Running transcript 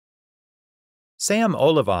Sam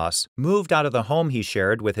Olivas moved out of the home he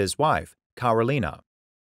shared with his wife, Carolina.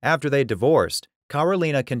 After they divorced,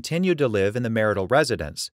 Carolina continued to live in the marital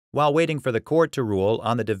residence while waiting for the court to rule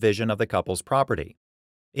on the division of the couple's property.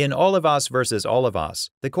 In Olivas versus Olivas,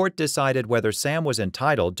 the court decided whether Sam was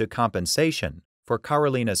entitled to compensation for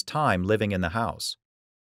Carolina's time living in the house.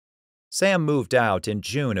 Sam moved out in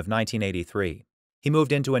June of 1983. He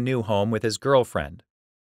moved into a new home with his girlfriend.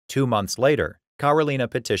 2 months later, Carolina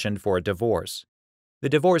petitioned for a divorce. The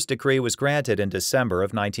divorce decree was granted in December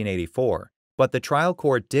of 1984, but the trial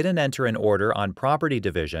court didn't enter an order on property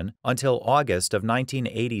division until August of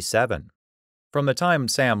 1987. From the time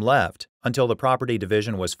Sam left until the property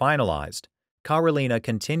division was finalized, Carolina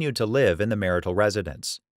continued to live in the marital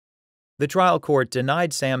residence. The trial court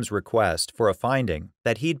denied Sam's request for a finding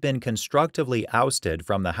that he'd been constructively ousted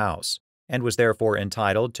from the house and was therefore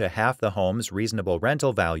entitled to half the home's reasonable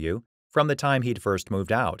rental value from the time he'd first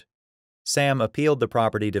moved out. Sam appealed the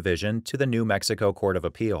property division to the New Mexico Court of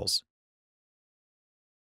Appeals.